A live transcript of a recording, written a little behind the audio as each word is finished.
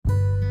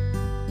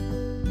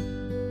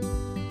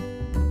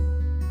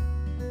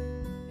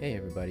Hey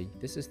everybody,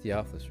 this is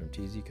Theophilus from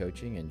TZ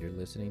Coaching, and you're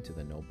listening to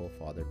the Noble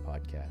Father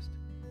Podcast.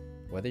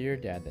 Whether you're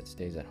a dad that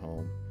stays at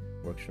home,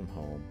 works from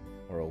home,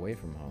 or away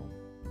from home,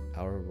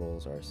 our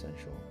roles are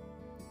essential.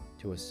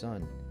 To a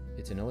son,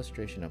 it's an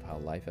illustration of how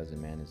life as a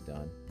man is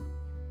done.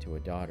 To a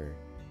daughter,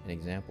 an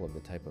example of the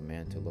type of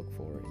man to look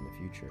for in the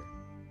future.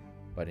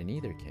 But in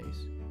either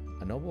case,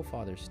 a noble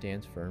father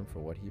stands firm for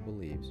what he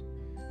believes,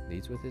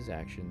 leads with his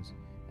actions,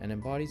 and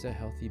embodies a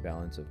healthy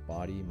balance of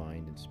body,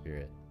 mind, and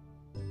spirit.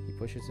 He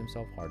pushes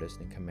himself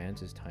hardest and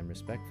commands his time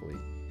respectfully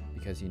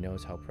because he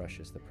knows how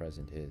precious the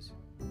present is.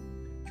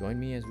 Join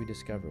me as we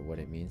discover what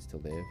it means to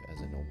live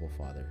as a noble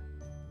father.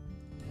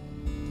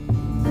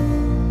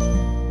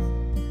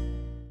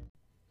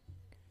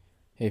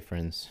 Hey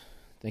friends,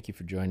 thank you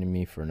for joining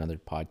me for another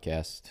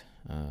podcast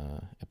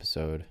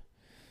episode.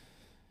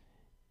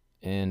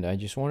 And I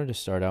just wanted to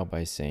start out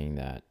by saying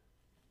that,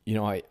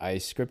 I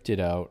scripted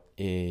out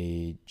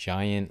a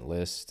giant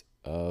list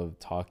of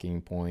talking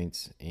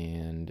points,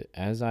 and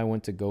as I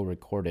went to go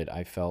record it,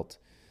 I felt,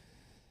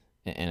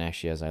 and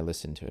actually as I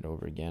listened to it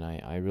over again,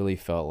 I really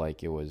felt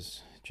like it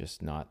was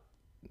just not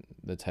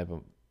the type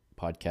of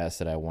podcast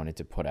that I wanted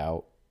to put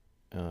out.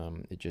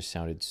 It just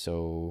sounded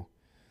so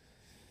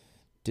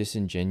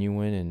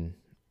disingenuous,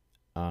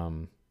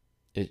 and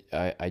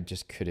I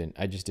just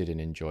didn't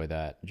enjoy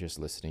that, just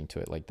listening to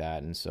it like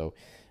that. And so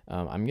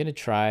I'm gonna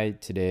try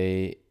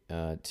today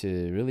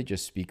to really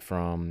just speak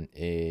from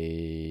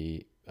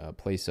a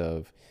place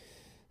of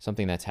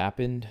something that's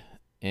happened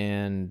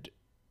and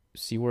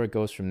see where it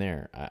goes from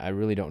there. I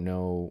really don't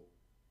know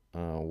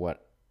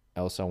what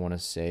else I want to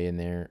say in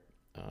there.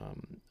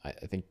 I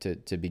think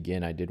to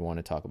begin, I did want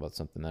to talk about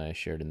something that I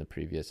shared in the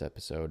previous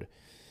episode.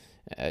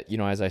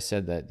 As I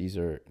said, that these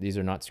are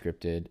not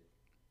scripted,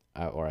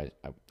 or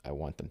I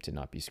want them to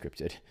not be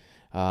scripted.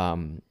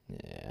 And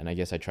I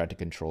guess I tried to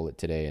control it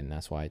today, and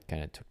that's why I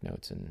kind of took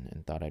notes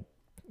and thought I'd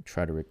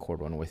try to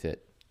record one with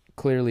it.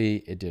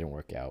 Clearly, it didn't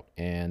work out.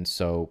 And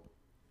so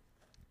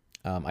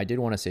I did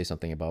want to say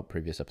something about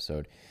previous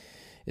episode,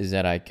 is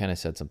that I kind of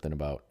said something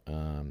about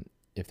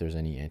if there's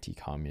any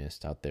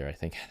anti-communist out there. I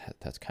think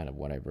that's kind of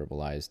what I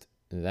verbalized.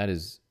 That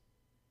is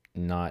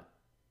not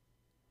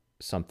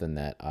something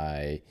that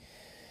I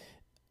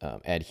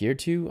adhere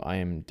to. I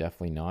am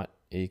definitely not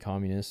a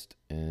communist,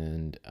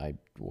 and I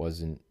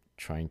wasn't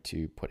trying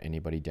to put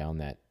anybody down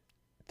that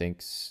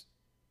thinks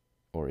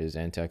or is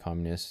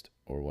anti-communist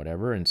or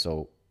whatever. And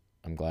so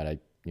I'm glad I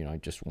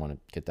just want to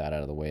get that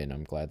out of the way, and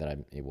I'm glad that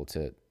I'm able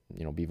to,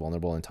 be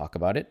vulnerable and talk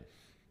about it.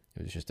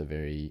 It was just a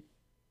very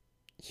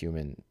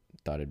human,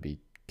 thought it'd be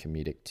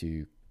comedic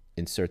to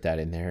insert that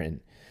in there,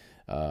 and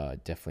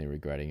definitely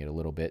regretting it a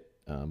little bit,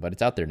 but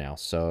it's out there now.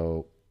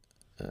 So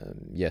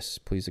yes,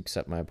 please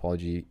accept my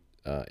apology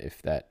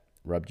if that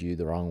rubbed you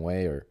the wrong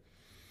way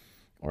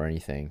or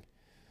anything.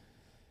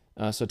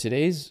 So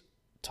today's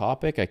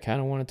topic, I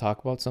kind of want to talk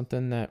about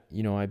something that,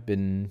 I've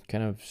been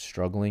kind of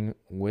struggling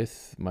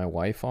with my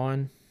wife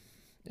on,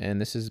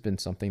 and this has been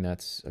something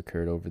that's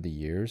occurred over the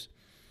years.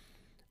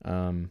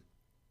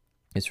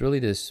 It's really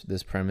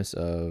this premise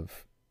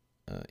of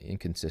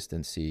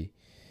inconsistency,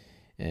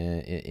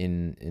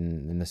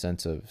 in the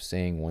sense of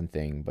saying one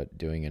thing but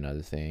doing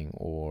another thing,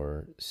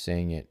 or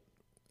saying it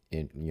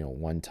in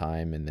one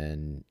time and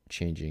then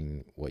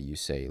changing what you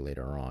say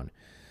later on.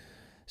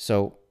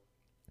 So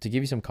to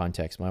give you some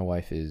context, my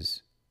wife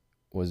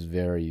was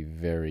very,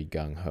 very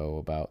gung-ho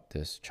about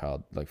this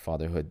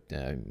fatherhood,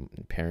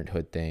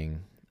 parenthood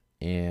thing.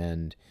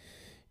 And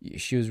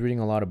she was reading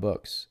a lot of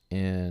books,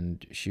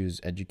 and she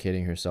was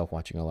educating herself,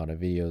 watching a lot of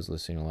videos,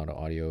 listening to a lot of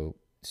audio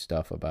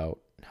stuff about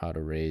how to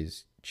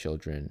raise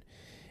children.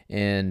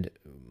 And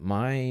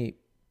my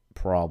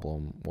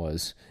problem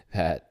was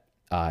that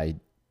I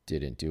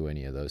didn't do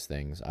any of those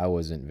things. I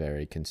wasn't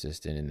very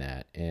consistent in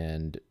that,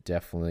 and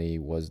definitely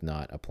was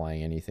not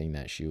applying anything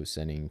that she was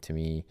sending to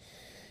me.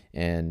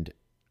 And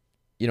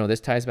this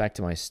ties back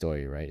to my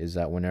story, right? Is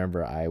that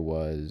whenever I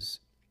was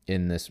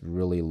in this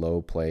really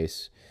low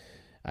place,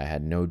 I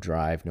had no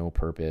drive, no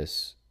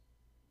purpose.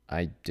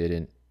 I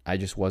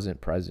just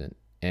wasn't present.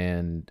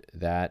 And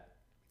that,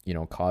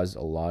 caused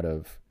a lot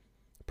of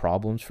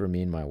problems for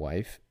me and my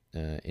wife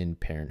in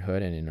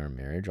parenthood and in our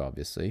marriage,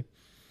 obviously.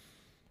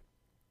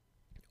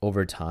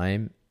 Over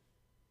time,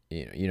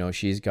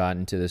 she's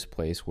gotten to this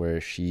place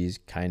where she's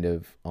kind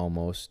of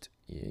almost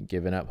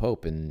given up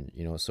hope. And,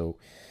 so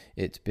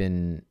it's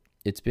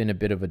been a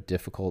bit of a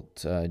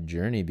difficult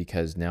journey,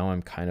 because now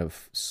I'm kind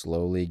of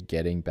slowly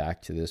getting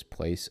back to this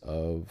place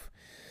of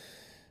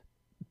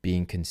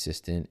being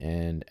consistent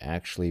and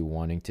actually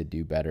wanting to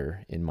do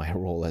better in my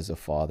role as a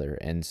father.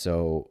 And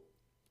so,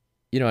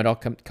 it all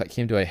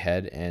came to a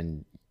head,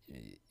 and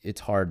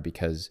it's hard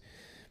because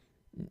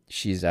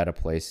she's at a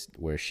place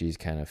where she's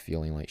kind of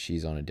feeling like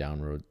she's on a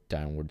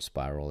downward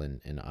spiral,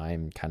 and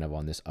I'm kind of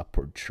on this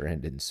upward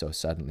trend. And so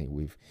suddenly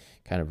we've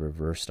kind of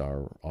reversed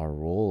our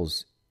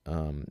roles.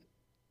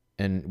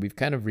 And we've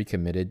kind of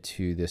recommitted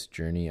to this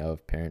journey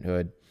of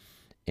parenthood,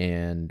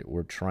 and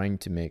we're trying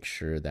to make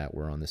sure that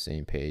we're on the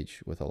same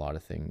page with a lot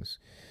of things.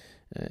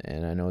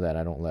 And I know that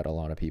I don't let a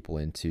lot of people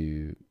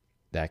into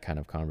that kind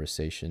of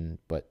conversation,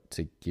 but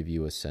to give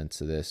you a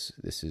sense of this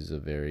is a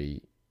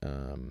very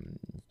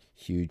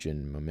huge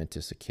and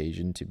momentous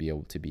occasion to be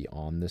able to be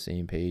on the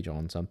same page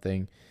on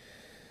something.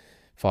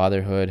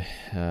 Fatherhood,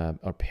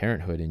 or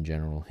parenthood in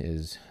general,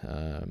 is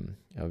a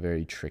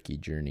very tricky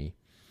journey.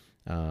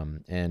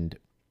 And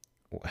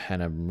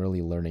I'm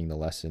really learning the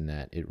lesson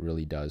that it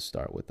really does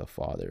start with the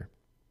father.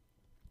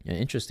 And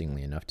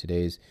interestingly enough,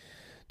 today's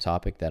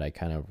topic that I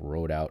kind of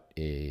wrote out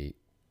a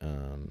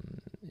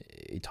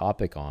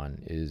topic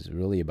on is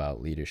really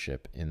about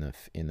leadership in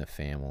the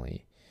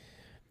family.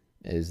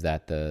 Is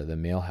that the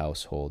male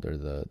household, or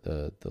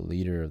the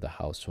leader of the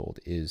household,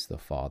 is the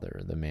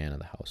father, the man of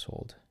the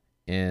household.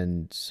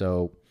 And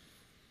so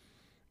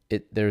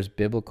there's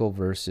biblical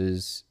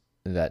verses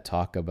that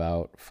talk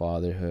about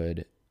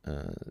fatherhood,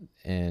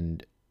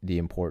 and the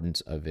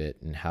importance of it,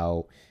 and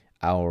how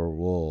our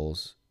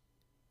roles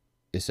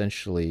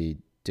essentially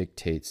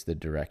dictates the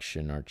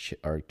direction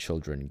our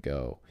children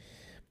go.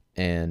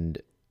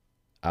 And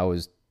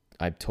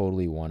I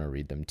totally want to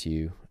read them to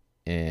you,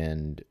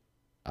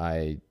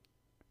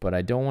 but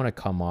I don't want to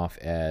come off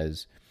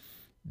as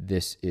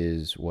this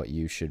is what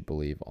you should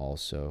believe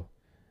also.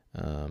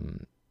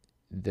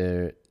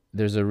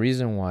 There's a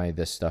reason why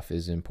this stuff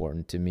is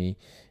important to me,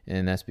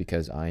 and that's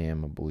because I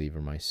am a believer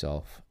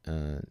myself.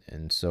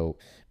 And so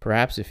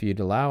perhaps if you'd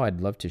allow, I'd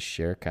love to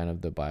share kind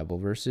of the Bible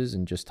verses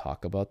and just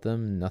talk about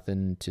them.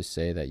 Nothing to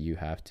say that you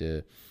have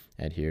to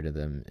adhere to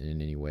them in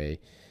any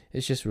way.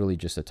 It's just really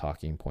just a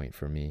talking point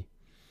for me.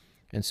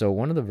 And so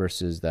one of the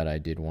verses that I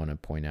did want to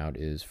point out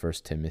is 1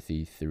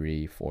 Timothy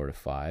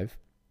 3:4-5,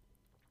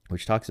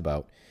 which talks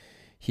about,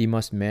 he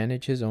must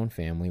manage his own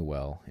family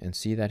well and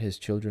see that his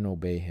children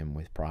obey him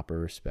with proper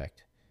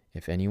respect.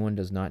 If anyone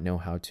does not know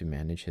how to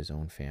manage his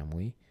own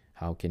family,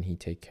 how can he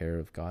take care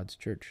of God's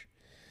church?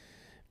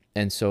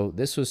 And so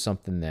this was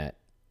something that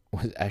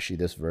was actually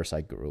this verse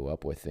I grew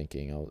up with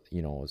thinking, it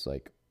was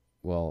like,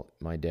 well,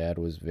 my dad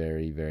was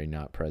very, very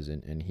not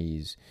present, and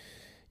he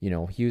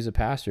was a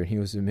pastor, he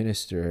was a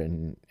minister,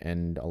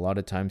 and a lot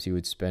of times he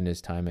would spend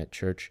his time at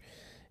church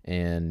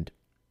and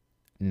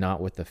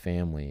not with the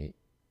family.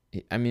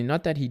 I mean,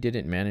 not that he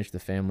didn't manage the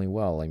family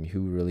well. I mean,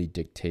 who really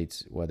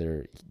dictates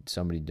whether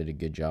somebody did a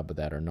good job of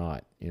that or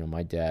not?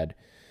 My dad,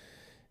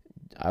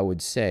 I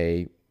would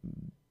say,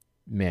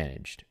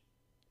 managed.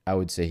 I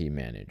would say he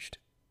managed.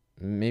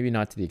 Maybe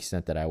not to the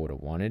extent that I would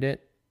have wanted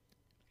it.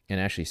 And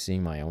actually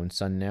seeing my own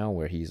son now,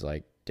 where he's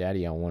like,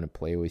 Daddy, I want to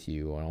play with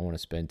you, or I want to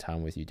spend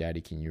time with you.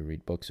 Daddy, can you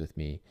read books with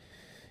me?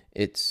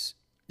 It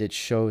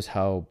shows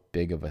how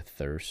big of a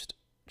thirst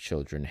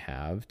children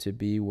have to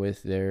be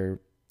with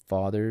their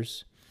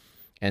fathers.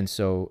 And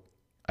so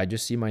I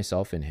just see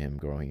myself in him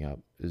growing up,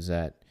 is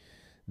that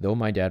though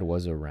my dad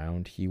was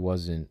around, he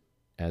wasn't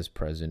as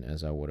present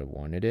as I would have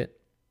wanted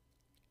it.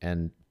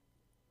 And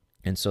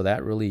so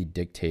that really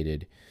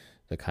dictated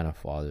the kind of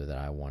father that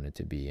I wanted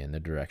to be, and the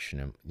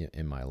direction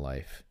in my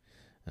life.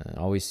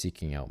 Always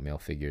seeking out male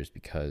figures,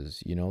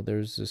 because,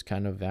 there's this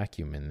kind of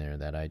vacuum in there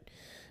that I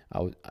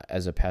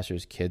as a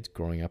pastor's kid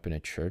growing up in a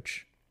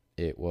church,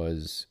 it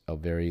was a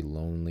very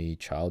lonely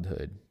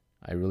childhood.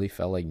 I really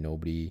felt like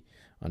nobody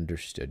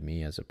understood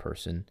me as a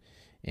person,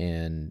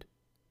 and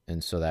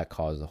so that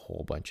caused a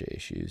whole bunch of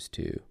issues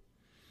too.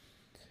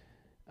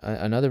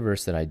 Another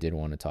verse that I did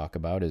want to talk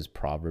about is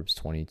Proverbs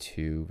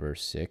 22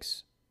 verse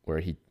 6, where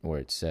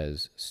it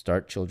says,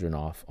 start children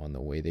off on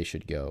the way they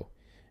should go,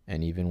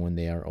 and even when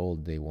they are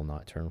old, they will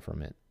not turn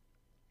from it.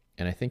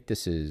 And I think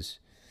this is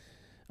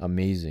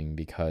amazing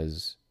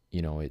because,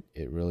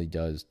 it really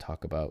does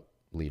talk about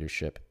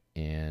leadership,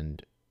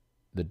 and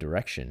the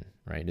direction,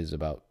 right, is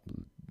about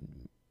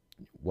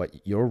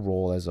what your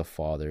role as a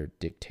father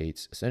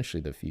dictates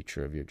essentially the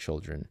future of your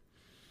children.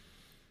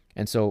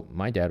 And so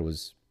my dad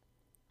was,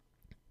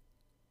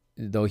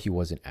 though he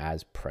wasn't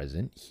as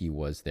present, he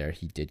was there.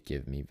 He did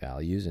give me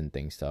values and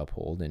things to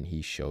uphold, and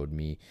he showed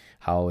me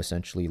how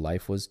essentially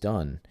life was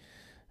done.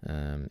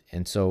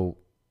 And so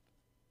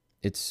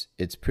it's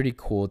pretty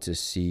cool to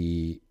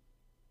see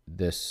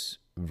this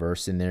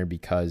verse in there,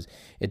 because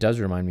it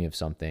does remind me of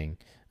something,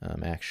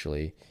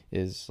 actually,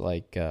 is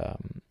like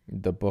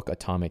the book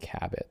Atomic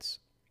Habits.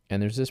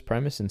 And there's this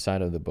premise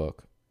inside of the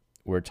book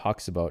where it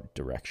talks about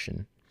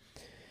direction.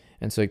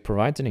 And so it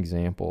provides an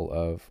example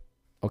of,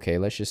 okay,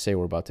 let's just say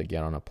we're about to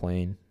get on a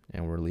plane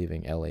and we're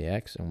leaving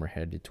LAX and we're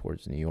headed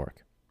towards New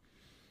York.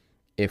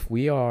 If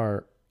we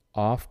are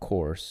off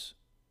course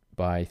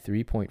by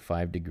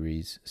 3.5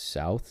 degrees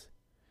south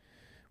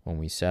when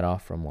we set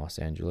off from Los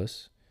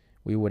Angeles,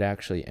 we would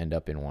actually end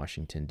up in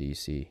Washington,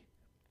 D.C.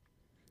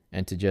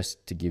 And to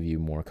give you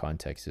more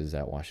context, is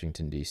that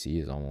Washington, D.C.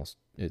 is almost,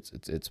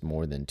 it's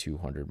more than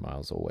 200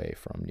 miles away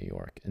from New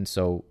York. And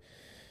so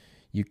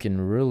you can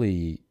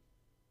really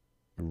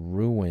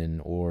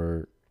ruin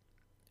or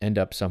end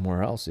up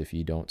somewhere else if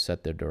you don't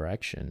set the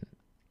direction.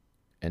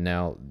 And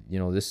now,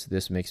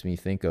 this makes me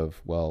think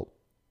of, well,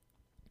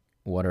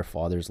 what are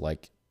fathers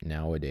like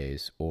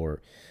nowadays?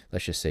 Or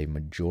let's just say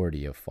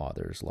majority of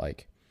fathers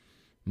like.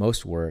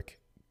 Most work,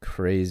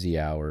 crazy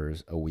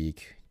hours a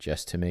week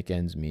just to make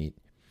ends meet.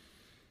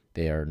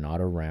 They are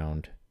not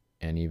around,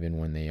 and even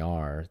when they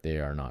are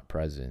not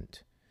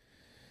present.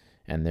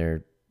 And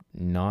they're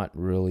not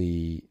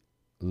really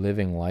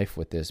living life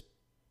with this.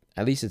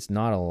 At least it's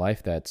not a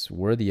life that's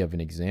worthy of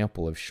an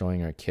example of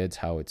showing our kids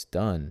how it's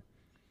done.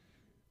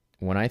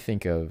 When I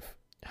think of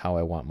how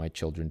I want my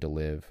children to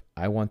live,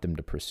 I want them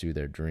to pursue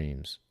their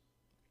dreams.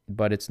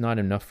 But it's not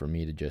enough for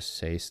me to just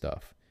say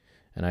stuff.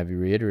 And I've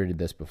reiterated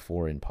this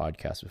before in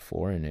podcasts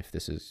before, and if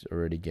this is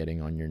already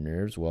getting on your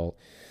nerves, well,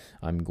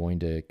 I'm going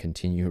to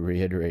continue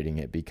reiterating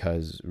it,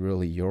 because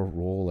really your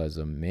role as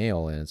a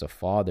male and as a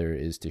father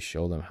is to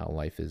show them how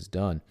life is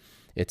done.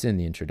 It's in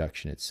the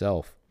introduction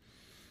itself.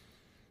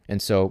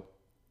 And so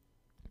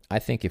I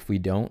think if we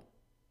don't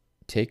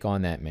take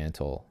on that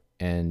mantle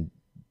and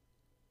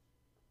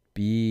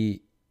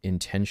be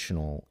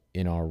intentional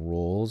in our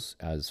roles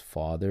as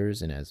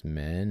fathers and as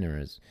men,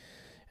 or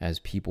as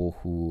people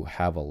who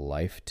have a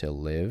life to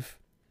live,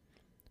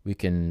 we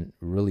can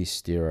really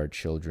steer our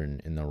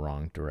children in the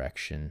wrong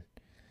direction.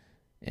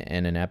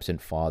 And an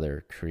absent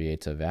father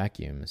creates a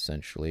vacuum,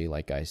 essentially.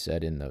 Like I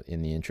said in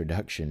the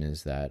introduction,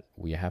 is that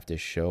we have to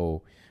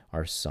show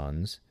our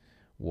sons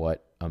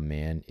what a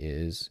man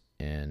is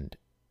and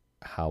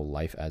how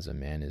life as a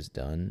man is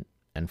done,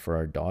 and for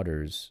our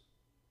daughters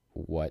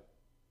what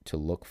to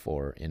look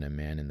for in a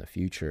man in the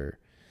future.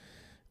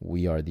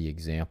 We are the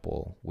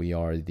example. We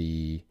are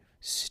the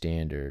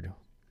standard.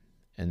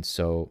 And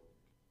so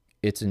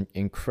it's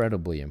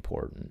incredibly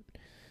important.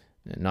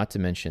 Not to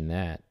mention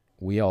that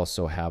we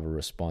also have a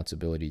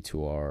responsibility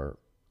to our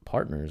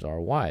partners, our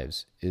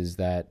wives, is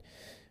that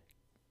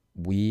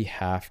we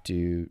have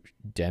to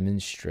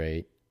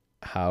demonstrate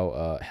how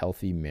a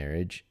healthy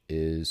marriage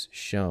is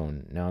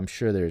shown. Now, I'm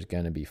sure there's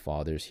going to be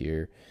fathers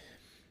here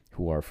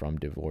who are from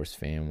divorced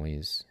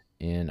families,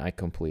 and I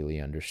completely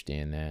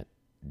understand that.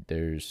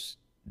 There's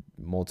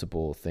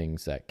multiple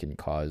things that can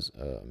cause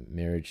a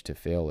marriage to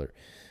fail,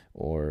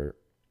 or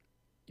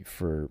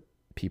for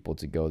people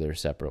to go their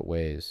separate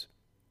ways.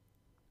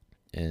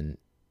 And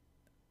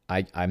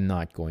I'm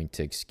not going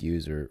to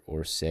excuse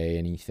or say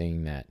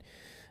anything that,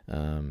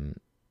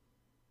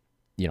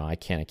 I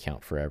can't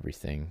account for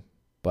everything,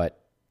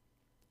 but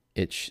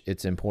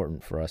it's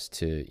important for us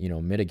to,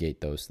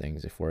 mitigate those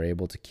things. If we're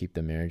able to keep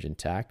the marriage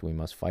intact, we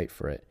must fight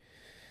for it.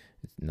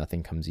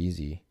 Nothing comes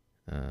easy.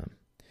 And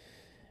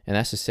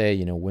that's to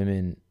say,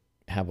 women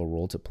have a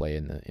role to play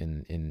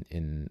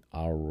in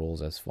our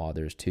roles as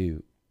fathers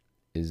too,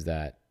 is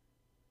that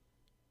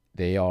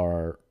they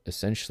are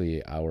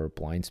essentially our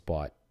blind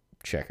spot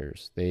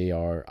checkers. They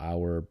are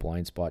our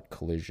blind spot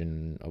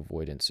collision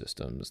avoidance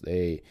systems.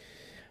 They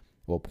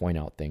will point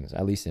out things.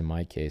 At least in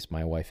my case,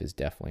 my wife is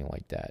definitely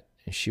like that.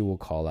 And she will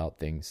call out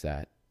things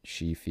that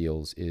she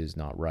feels is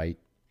not right.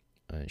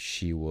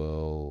 She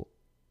will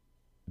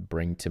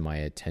bring to my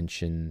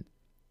attention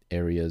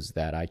areas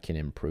that I can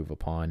improve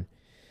upon.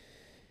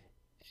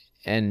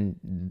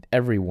 And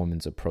every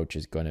woman's approach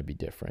is going to be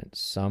different.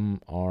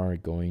 Some are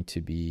going to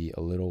be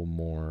a little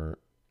more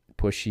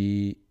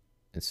pushy,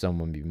 and some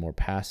will be more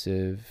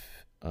passive.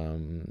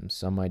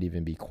 Some might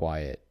even be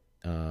quiet.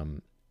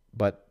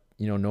 But,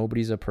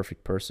 nobody's a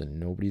perfect person.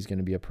 Nobody's going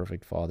to be a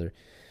perfect father.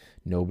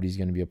 Nobody's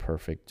going to be a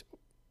perfect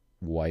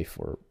wife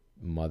or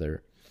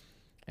mother.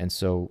 And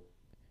so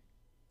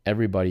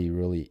everybody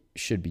really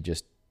should be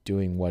just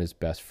doing what is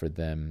best for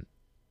them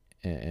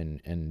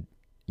and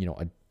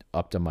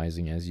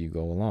optimizing as you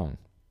go along.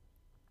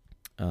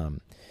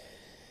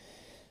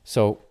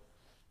 So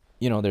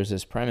there's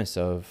this premise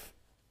of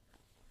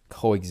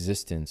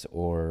coexistence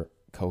or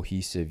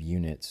cohesive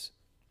units,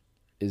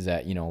 is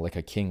that, like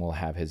a king will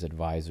have his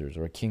advisors,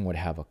 or a king would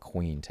have a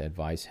queen to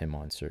advise him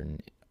on certain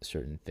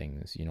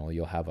things.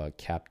 You'll have a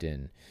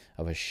captain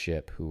of a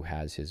ship who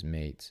has his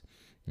mates,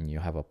 and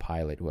you'll have a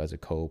pilot who has a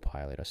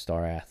co-pilot, a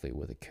star athlete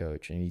with a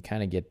coach. And you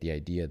kind of get the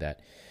idea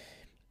that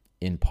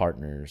in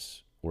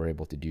partners, we're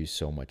able to do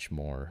so much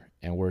more,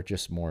 and we're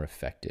just more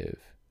effective.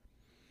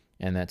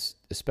 And that's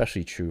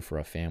especially true for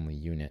a family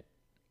unit,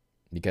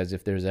 because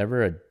if there's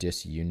ever an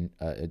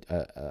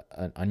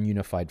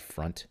ununified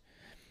front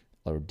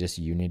or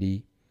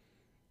disunity,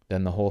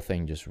 then the whole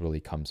thing just really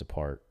comes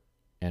apart,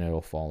 and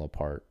it'll fall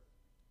apart.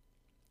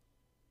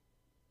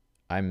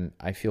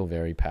 I feel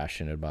very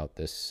passionate about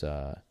this,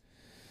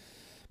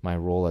 my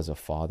role as a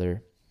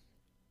father.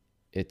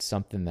 It's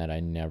something that I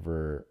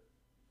never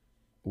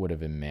would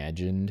have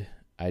imagined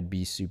I'd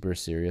be super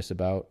serious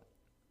about.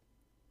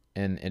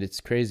 And it's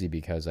crazy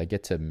because I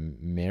get to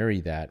marry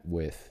that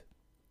with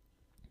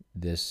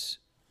this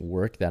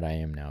work that I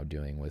am now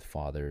doing with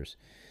fathers.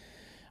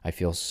 I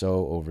feel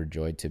so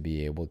overjoyed to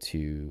be able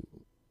to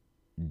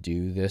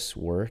do this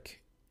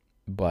work,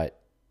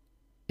 but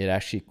it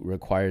actually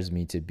requires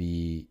me to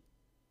be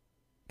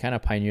kind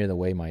of pioneer the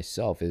way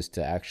myself, is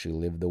to actually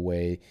live the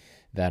way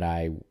that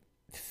I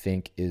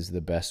think is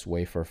the best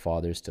way for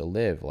fathers to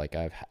live. Like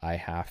I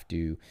have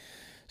to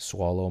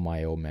swallow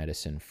my own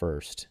medicine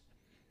first.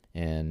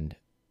 And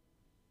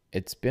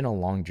it's been a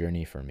long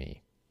journey for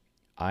me.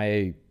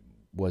 I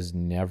was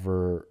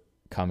never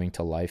coming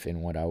to life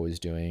in what I was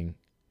doing.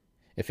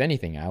 If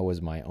anything, I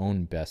was my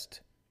own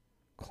best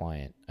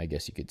client, I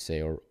guess you could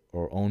say, or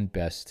own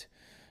best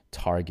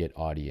target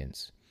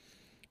audience,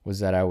 was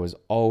that I was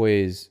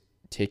always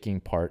taking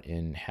part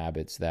in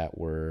habits that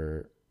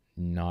were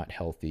not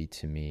healthy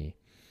to me,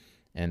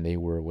 and they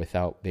went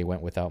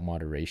without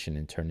moderation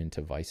and turned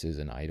into vices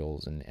and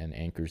idols and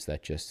anchors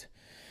that just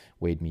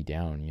weighed me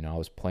down. I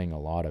was playing a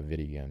lot of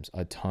video games,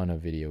 a ton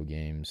of video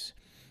games.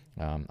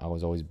 I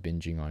was always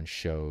binging on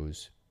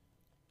shows,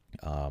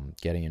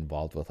 getting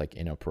involved with like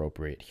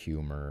inappropriate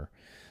humor.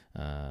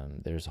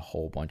 There's a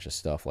whole bunch of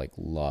stuff like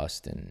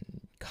lust and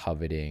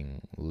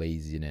coveting,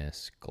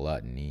 laziness,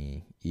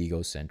 gluttony,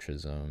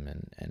 egocentrism,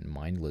 and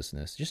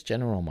mindlessness, just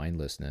general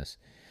mindlessness.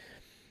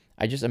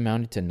 I just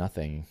amounted to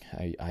nothing.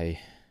 I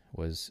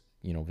was,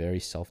 very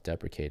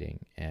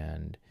self-deprecating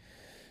and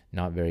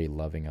not very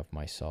loving of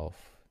myself,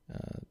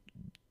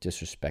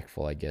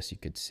 disrespectful, I guess you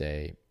could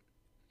say.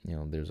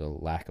 There's a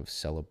lack of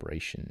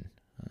celebration,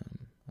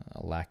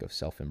 a lack of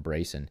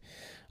self-embrace, and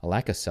a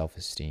lack of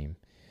self-esteem.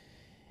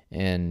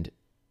 And,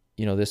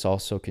 this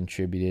also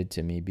contributed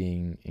to me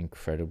being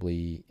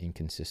incredibly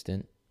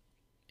inconsistent,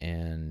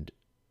 and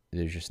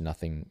there's just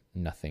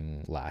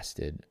nothing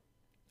lasted.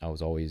 I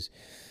was always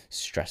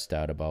stressed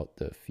out about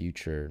the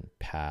future,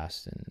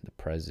 past, and the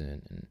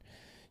present, and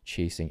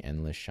chasing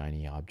endless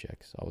shiny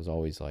objects. I was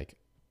always like,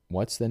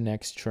 what's the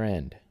next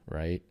trend,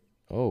 right?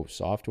 Oh,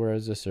 software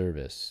as a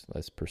service.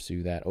 Let's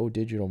pursue that. Oh,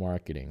 digital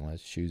marketing.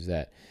 Let's choose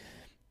that.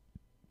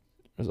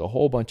 There's a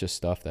whole bunch of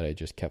stuff that I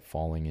just kept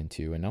falling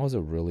into, and that was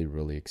a really,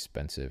 really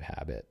expensive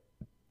habit.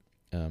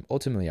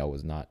 Ultimately, I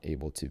was not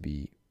able to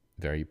be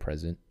very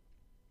present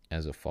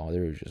as a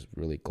father. It was just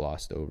really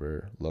glossed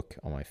over look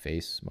on my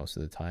face most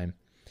of the time.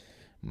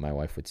 My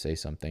wife would say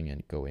something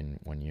and go in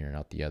one ear and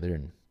out the other,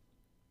 and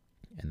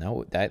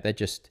that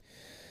just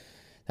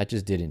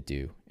didn't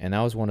do. And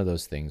that was one of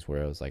those things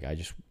where I was like,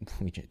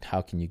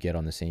 how can you get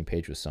on the same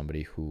page with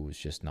somebody who's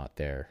just not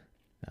there,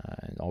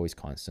 and always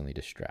constantly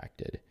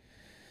distracted?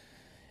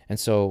 And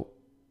so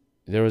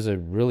there was a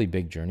really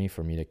big journey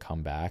for me to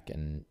come back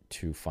and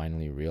to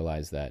finally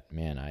realize that,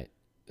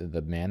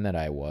 the man that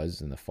I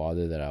was and the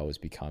father that I was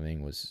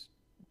becoming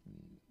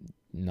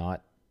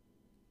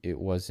it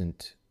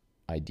wasn't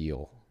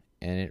ideal.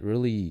 And it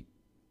really,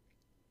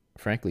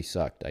 frankly,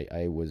 sucked.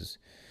 I was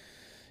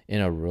in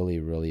a really,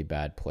 really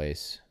bad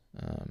place.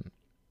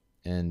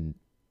 And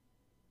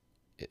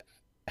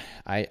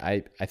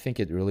I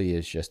think it really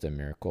is just a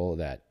miracle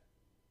that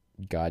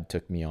God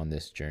took me on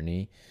this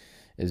journey,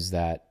 is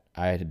that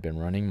I had been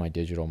running my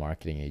digital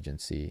marketing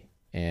agency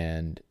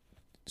and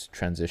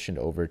transitioned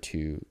over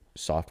to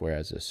software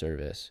as a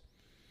service.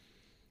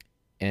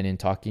 And in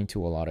talking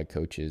to a lot of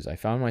coaches, I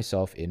found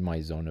myself in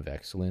my zone of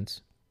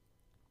excellence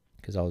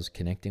because I was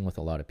connecting with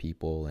a lot of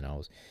people and I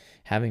was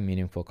having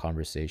meaningful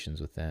conversations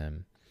with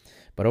them.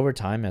 But over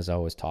time, as I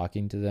was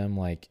talking to them,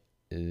 like,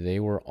 they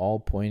were all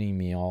pointing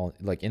me all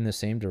like in the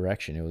same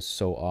direction. It was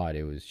so odd.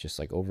 It was just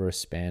like over a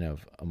span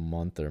of a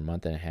month or a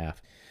month and a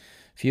half,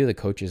 a few of the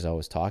coaches I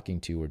was talking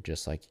to were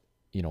just like,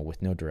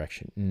 with no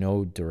direction,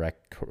 no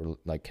direct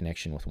like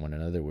connection with one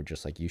another, were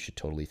just like, you should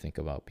totally think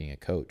about being a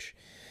coach.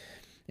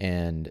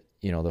 And,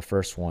 the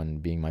first one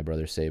being my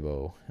brother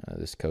Sabo,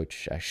 this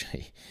coach,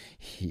 actually,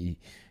 he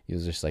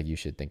was just like, you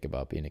should think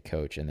about being a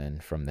coach. And then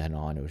from then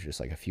on, it was just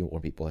like a few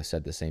more people have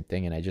said the same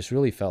thing. And I just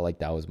really felt like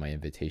that was my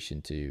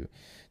invitation to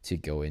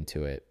go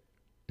into it.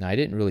 Now, I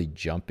didn't really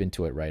jump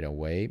into it right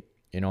away.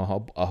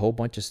 A whole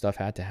bunch of stuff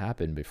had to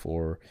happen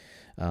before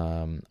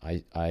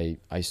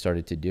I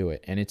started to do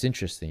it. And it's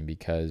interesting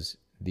because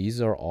these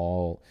are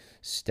all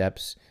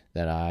steps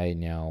that I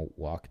now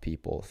walk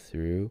people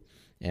through.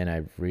 And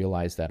I've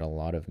realized that a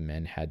lot of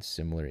men had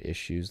similar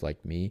issues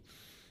like me,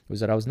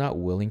 was that I was not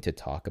willing to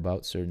talk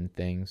about certain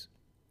things,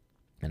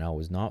 and I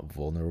was not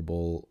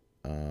vulnerable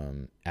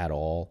at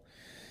all.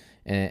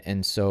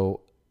 And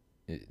so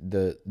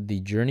the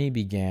journey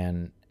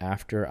began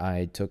after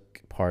I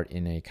took part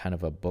in a kind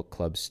of a book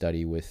club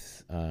study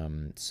with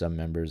some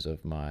members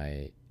of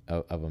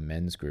a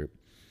men's group.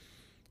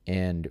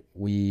 And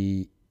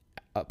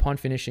upon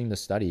finishing the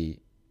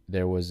study,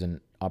 there was an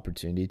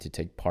opportunity to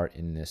take part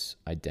in this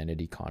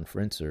identity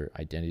conference or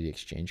identity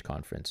exchange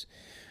conference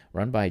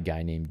run by a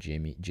guy named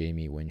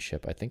Jamie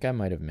Winship. I think I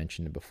might have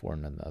mentioned it before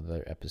in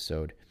another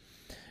episode,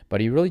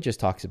 but he really just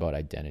talks about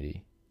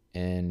identity,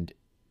 and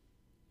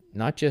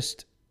not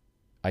just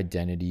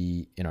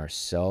identity in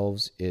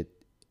ourselves.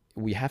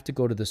 We have to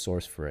go to the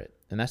source for it.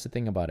 And that's the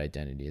thing about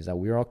identity, is that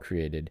we're all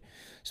created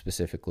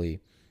specifically,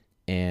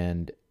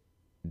 and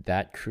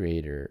that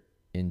creator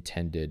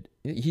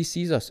he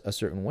sees us a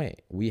certain way.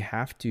 We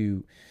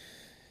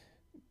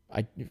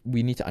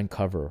need to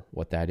uncover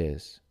what that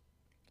is.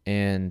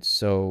 And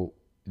so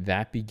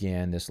that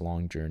began this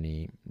long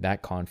journey.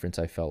 That conference,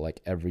 I felt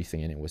like everything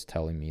in it was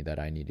telling me that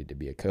I needed to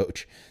be a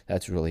coach.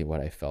 That's really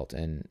what I felt.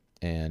 And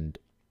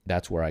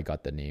that's where I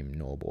got the name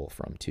Noble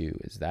from too,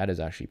 is that is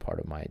actually part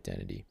of my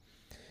identity.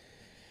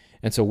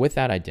 And so with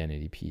that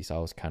identity piece, I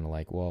was kind of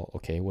like, well,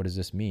 okay, what does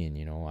this mean?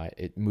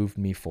 It moved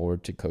me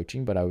forward to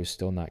coaching, but I was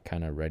still not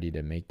kind of ready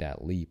to make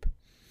that leap.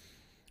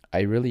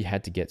 I really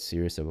had to get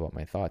serious about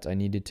my thoughts. I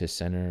needed to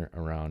center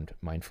around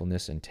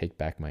mindfulness and take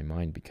back my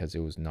mind because it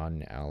was not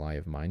an ally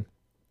of mine.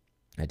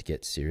 I had to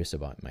get serious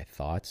about my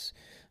thoughts,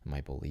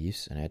 my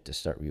beliefs, and I had to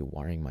start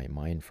rewiring my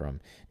mind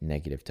from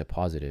negative to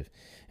positive.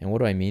 And what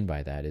do I mean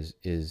by that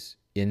is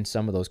in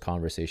some of those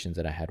conversations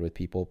that I had with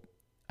people,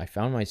 I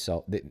found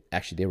myself,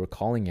 they were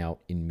calling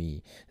out in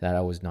me that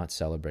I was not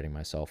celebrating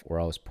myself, or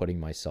I was putting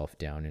myself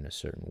down in a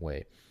certain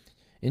way.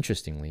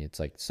 Interestingly, it's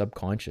like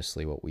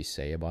subconsciously what we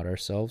say about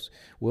ourselves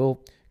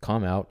will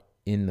come out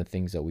in the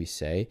things that we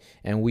say.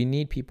 And we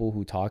need people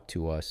who talk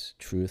to us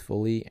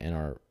truthfully and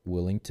are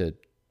willing to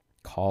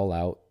call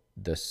out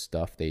the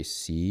stuff they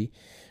see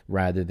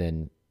rather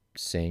than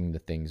saying the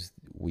things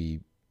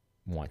we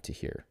want to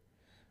hear.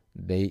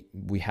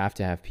 We have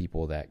to have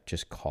people that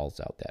just calls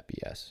out that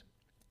BS.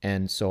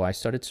 And so I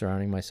started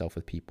surrounding myself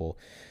with people.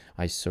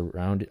 I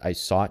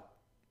sought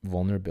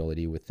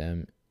vulnerability with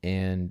them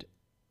and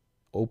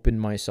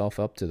opened myself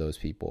up to those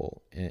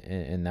people.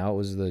 And that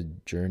was the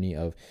journey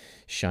of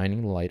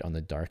shining light on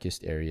the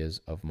darkest areas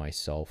of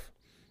myself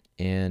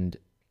and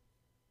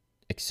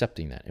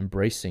accepting that,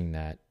 embracing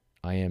that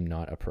I am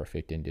not a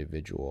perfect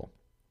individual.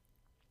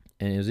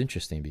 And it was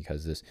interesting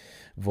because this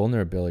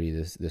vulnerability,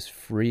 this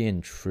free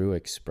and true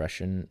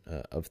expression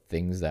of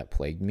things that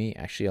plagued me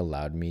actually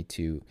allowed me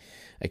to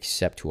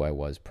accept who I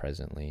was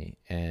presently.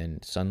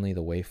 And suddenly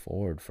the way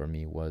forward for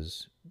me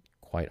was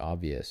quite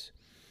obvious.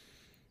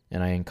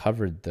 And I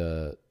uncovered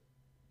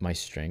my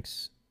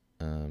strengths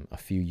a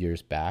few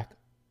years back.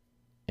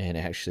 And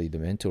actually the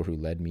mentor who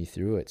led me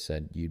through it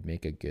said, you'd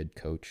make a good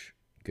coach,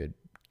 good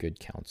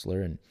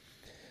counselor.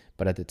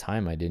 But at the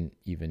time, I didn't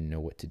even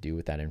know what to do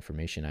with that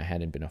information. I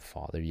hadn't been a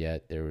father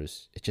yet.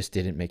 It just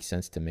didn't make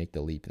sense to make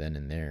the leap then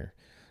and there.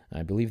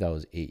 I believe that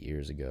was 8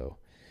 years ago.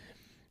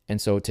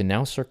 And so to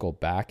now circle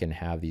back and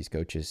have these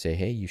coaches say,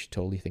 hey, you should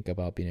totally think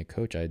about being a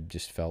coach, I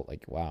just felt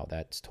like, wow,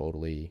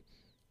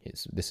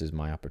 this is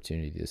my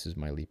opportunity. This is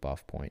my leap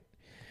off point.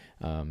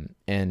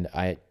 And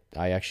I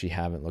actually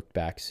haven't looked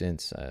back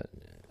since.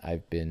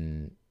 I've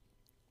been,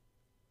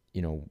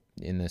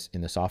 in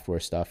the software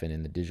stuff and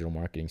in the digital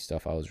marketing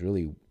stuff, I was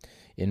really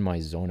in my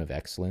zone of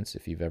excellence.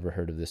 If you've ever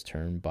heard of this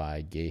term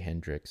by Gay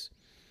Hendricks,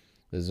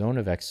 the zone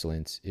of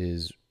excellence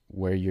is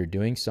where you're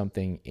doing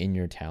something in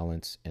your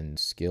talents and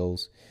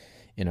skills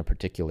in a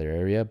particular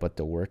area, but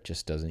the work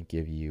just doesn't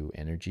give you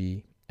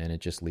energy and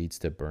it just leads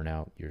to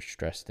burnout. You're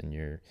stressed and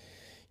you're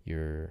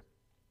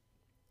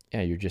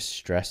just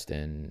stressed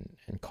and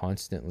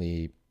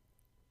constantly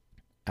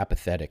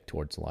apathetic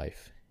towards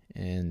life.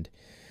 And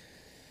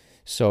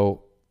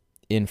so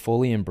in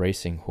fully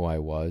embracing who I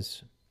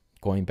was,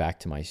 going back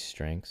to my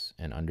strengths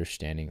and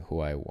understanding who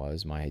I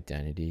was, my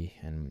identity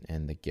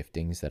and the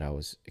giftings that I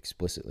was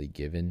explicitly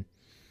given,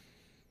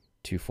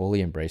 to fully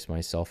embrace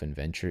myself and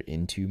venture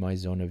into my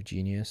zone of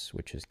genius,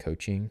 which is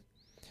coaching,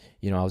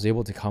 I was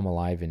able to come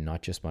alive in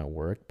not just my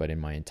work, but in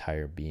my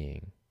entire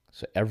being.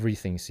 So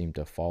everything seemed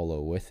to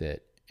follow with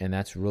it. And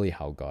that's really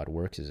how God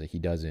works, is that he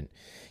doesn't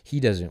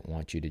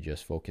want you to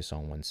just focus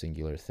on one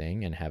singular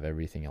thing and have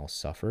everything else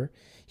suffer.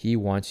 He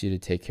wants you to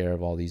take care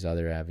of all these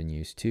other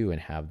avenues too and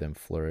have them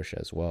flourish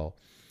as well,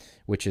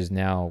 which is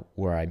now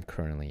where I'm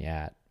currently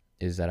at,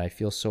 is that I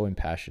feel so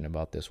impassioned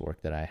about this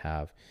work that I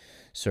have,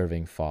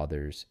 serving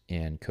fathers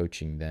and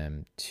coaching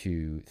them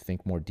to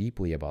think more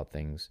deeply about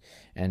things,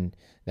 and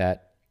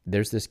that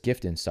there's this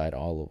gift inside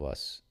all of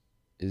us.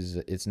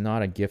 It's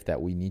not a gift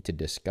that we need to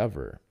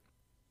discover.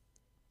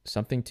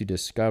 Something to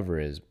discover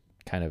is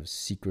kind of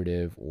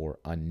secretive or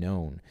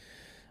unknown.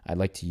 I'd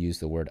like to use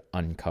the word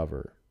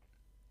uncover.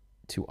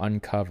 To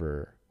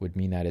uncover would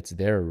mean that it's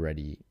there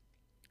already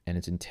and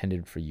it's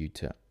intended for you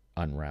to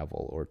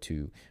unravel or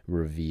to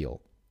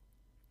reveal.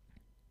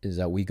 Is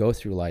that we go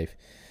through life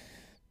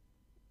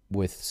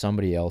with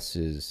somebody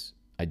else's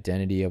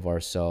identity of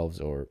ourselves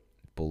or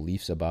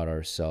beliefs about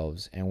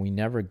ourselves, and we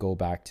never go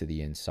back to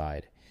the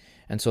inside.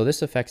 And so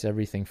this affects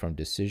everything from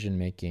decision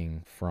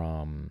making,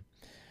 from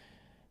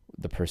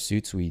the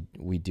pursuits we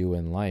do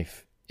in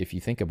life. If you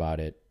think about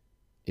it,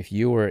 if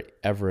you were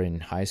ever in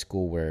high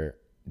school where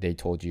they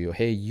told you,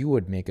 hey, you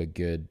would make a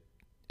good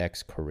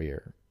X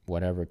career,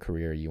 whatever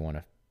career you want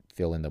to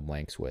fill in the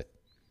blanks with,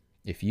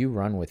 if you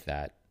run with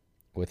that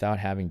without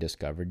having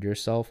discovered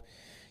yourself,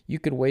 you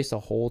could waste a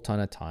whole ton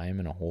of time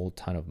and a whole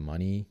ton of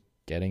money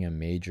getting a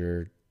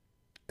major,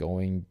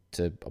 going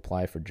to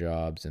apply for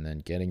jobs and then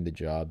getting the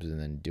jobs and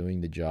then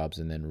doing the jobs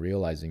and then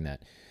realizing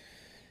that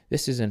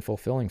this isn't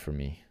fulfilling for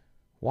me.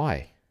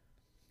 Why?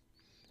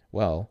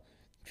 Well,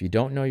 if you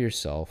don't know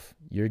yourself,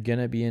 you're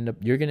gonna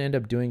end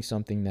up doing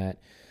something that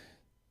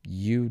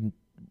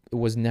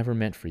was never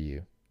meant for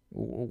you.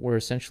 We're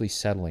essentially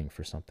settling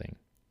for something.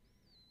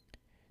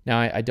 Now,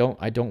 I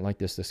don't like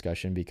this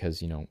discussion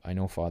because I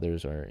know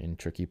fathers are in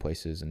tricky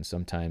places, and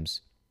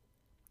sometimes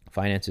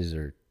finances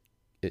are,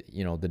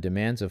 the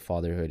demands of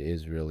fatherhood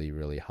is really,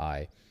 really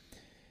high.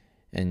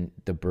 and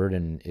the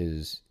burden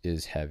is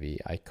heavy.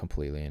 I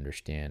completely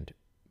understand.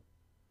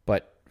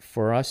 But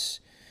for us,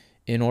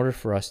 in order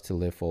for us to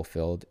live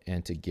fulfilled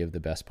and to give the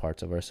best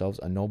parts of ourselves,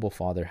 a noble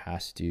father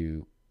has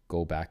to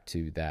go back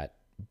to that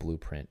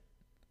blueprint.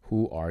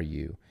 Who are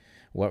you?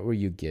 What were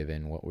you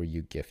given? What were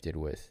you gifted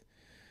with?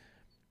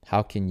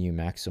 How can you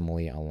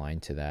maximally align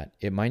to that?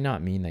 It might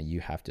not mean that you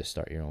have to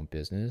start your own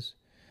business,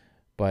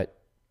 but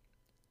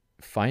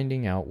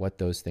finding out what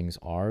those things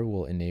are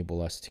will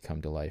enable us to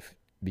come to life.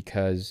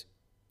 Because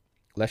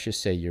let's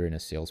just say you're in a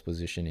sales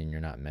position and you're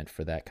not meant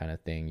for that kind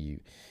of thing.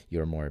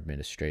 You're more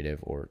administrative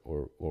or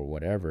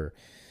whatever.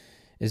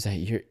 Is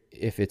that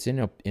if it's in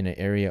an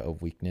area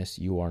of weakness,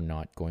 you are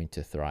not going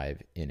to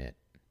thrive in it.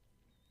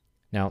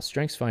 Now,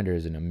 StrengthsFinder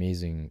is an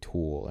amazing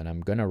tool, and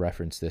I'm going to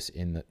reference this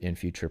in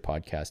future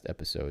podcast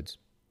episodes.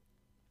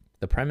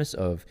 The premise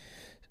of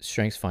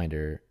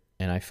StrengthsFinder,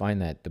 and I find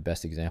that the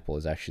best example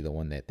is actually the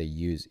one that they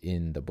use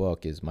in the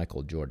book, is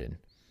Michael Jordan.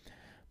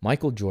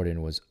 Michael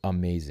Jordan was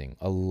amazing,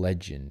 a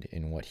legend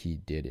in what he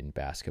did in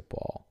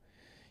basketball.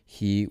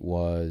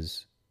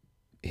 His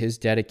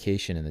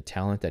dedication and the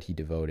talent that he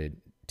devoted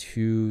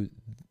to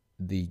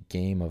the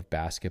game of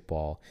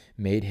basketball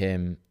made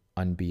him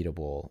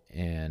unbeatable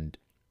and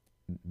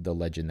the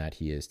legend that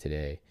he is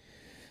today.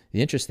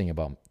 The interesting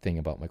thing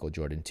about Michael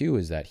Jordan too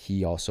is that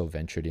he also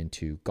ventured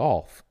into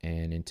golf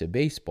and into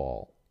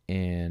baseball.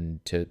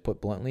 And to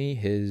put bluntly,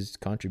 his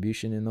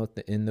contribution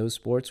in those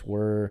sports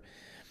were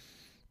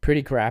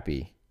pretty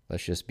crappy.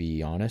 Let's just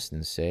be honest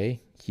and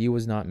say he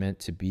was not meant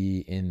to be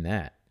in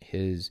that.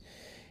 His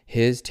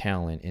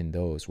talent in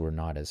those were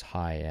not as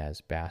high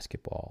as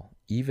basketball.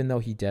 Even though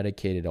he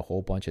dedicated a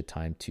whole bunch of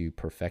time to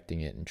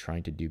perfecting it and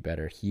trying to do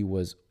better, he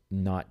was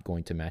not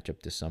going to match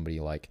up to somebody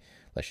like,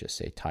 let's just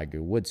say,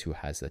 Tiger Woods, who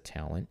has the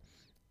talent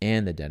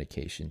and the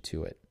dedication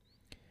to it.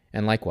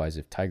 And likewise,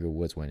 if Tiger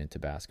Woods went into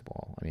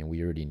basketball, I mean,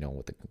 we already know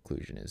what the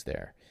conclusion is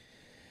there.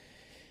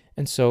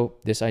 And so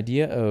this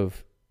idea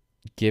of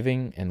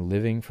giving and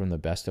living from the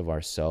best of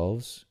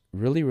ourselves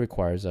really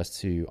requires us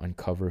to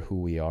uncover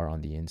who we are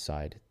on the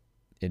inside.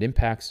 It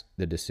impacts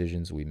the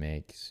decisions we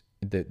make,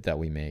 the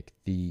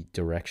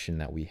direction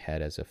that we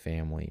head as a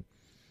family,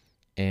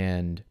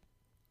 and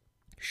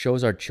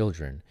shows our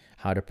children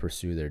how to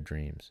pursue their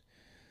dreams.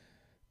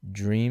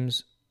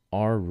 Dreams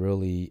are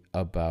really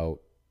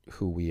about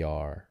who we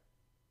are.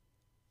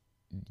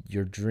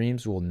 Your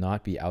dreams will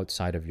not be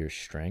outside of your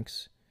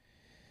strengths.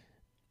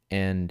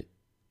 And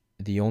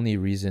the only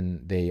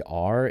reason they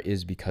are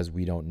is because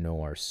we don't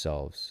know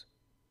ourselves.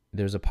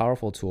 There's a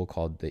powerful tool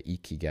called the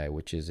Ikigai,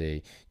 which is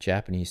a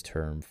Japanese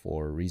term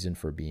for reason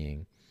for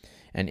being.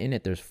 And in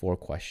it, there's 4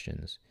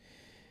 questions.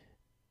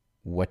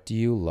 What do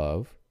you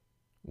love?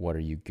 What are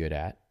you good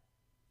at?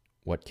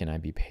 What can I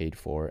be paid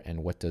for?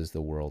 And what does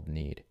the world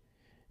need?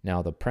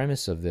 Now, the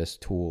premise of this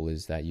tool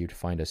is that you'd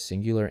find a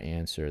singular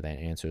answer that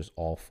answers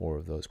all 4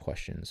 of those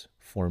questions.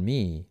 For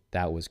me,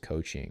 that was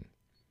coaching.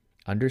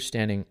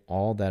 Understanding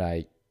all that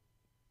I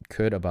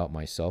could about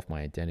myself,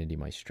 my identity,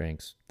 my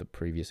strengths, the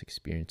previous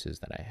experiences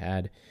that I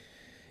had,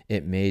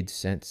 it made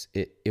sense.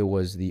 It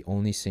was the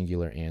only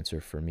singular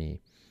answer for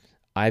me.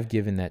 I've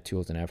given that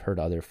tools, and I've heard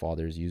other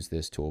fathers use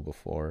this tool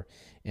before,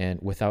 and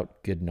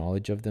without good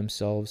knowledge of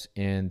themselves,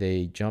 and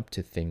they jump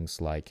to things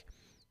like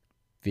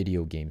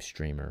video game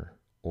streamer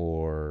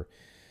or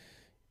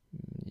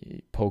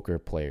poker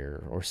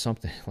player or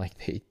something.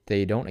 Like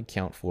they don't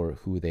account for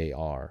who they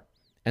are.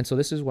 And so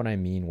this is what I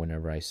mean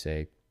whenever I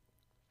say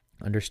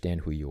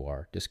understand who you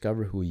are,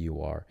 discover who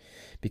you are,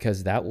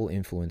 because that will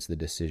influence the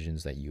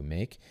decisions that you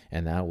make,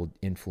 and that will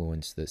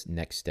influence the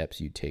next steps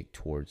you take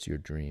towards your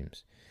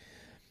dreams.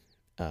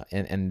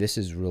 And this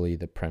is really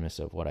the premise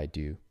of what I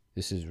do.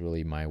 This is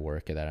really my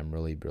work that I'm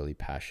really, really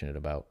passionate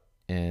about.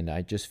 And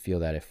I just feel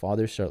that if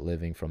fathers start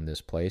living from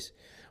this place,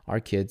 our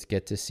kids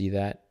get to see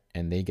that,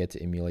 and they get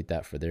to emulate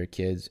that for their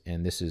kids.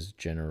 And this is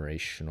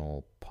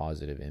generational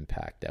positive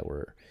impact that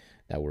we're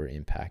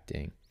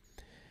impacting.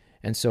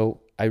 And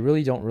so I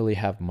really don't really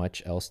have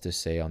much else to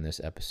say on this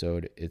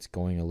episode. It's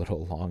going a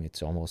little long.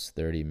 It's almost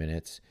 30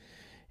 minutes.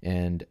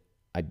 And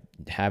I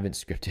haven't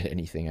scripted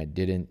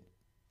anything.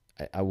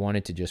 I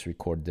wanted to just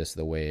record this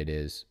the way it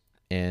is.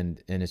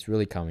 And it's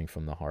really coming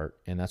from the heart.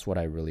 And that's what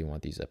I really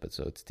want these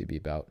episodes to be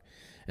about.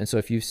 And so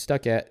if you've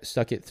stuck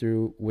it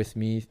through with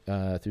me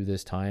through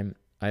this time,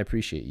 I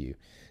appreciate you.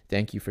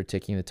 Thank you for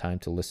taking the time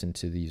to listen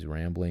to these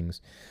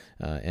ramblings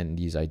and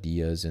these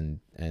ideas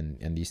and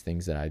these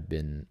things that I've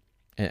been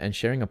and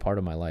sharing a part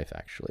of my life,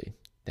 actually.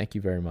 Thank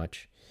you very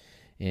much.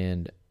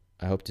 And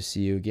I hope to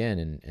see you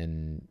again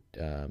and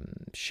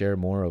share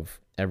more of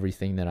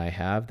everything that I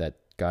have that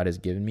God has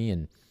given me.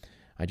 And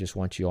I just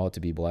want you all to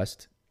be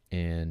blessed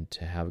and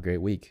to have a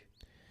great week.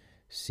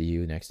 See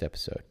you next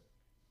episode.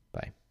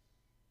 Bye.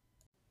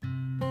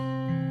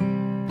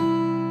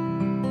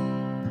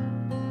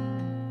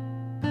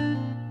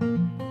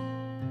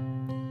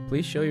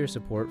 Please show your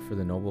support for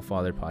the Noble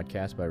Father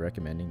podcast by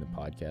recommending the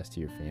podcast to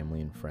your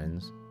family and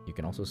friends. You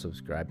can also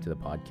subscribe to the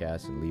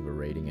podcast and leave a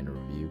rating and a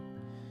review.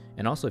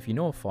 And also, if you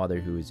know a father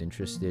who is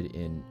interested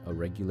in a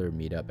regular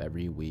meetup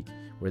every week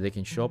where they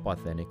can show up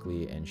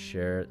authentically and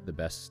share the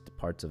best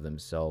parts of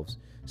themselves,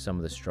 some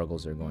of the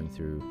struggles they're going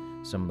through,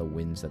 some of the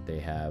wins that they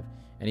have,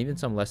 and even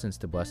some lessons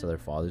to bless other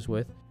fathers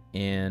with,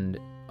 and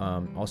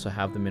also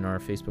have them in our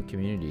Facebook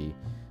community.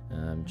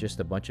 Just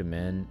a bunch of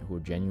men who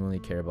genuinely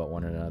care about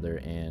one another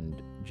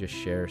and just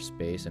share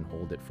space and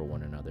hold it for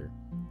one another.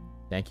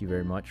 Thank you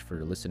very much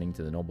for listening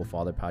to the Noble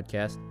Father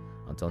podcast.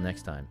 Until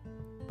next time,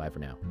 bye for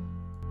now.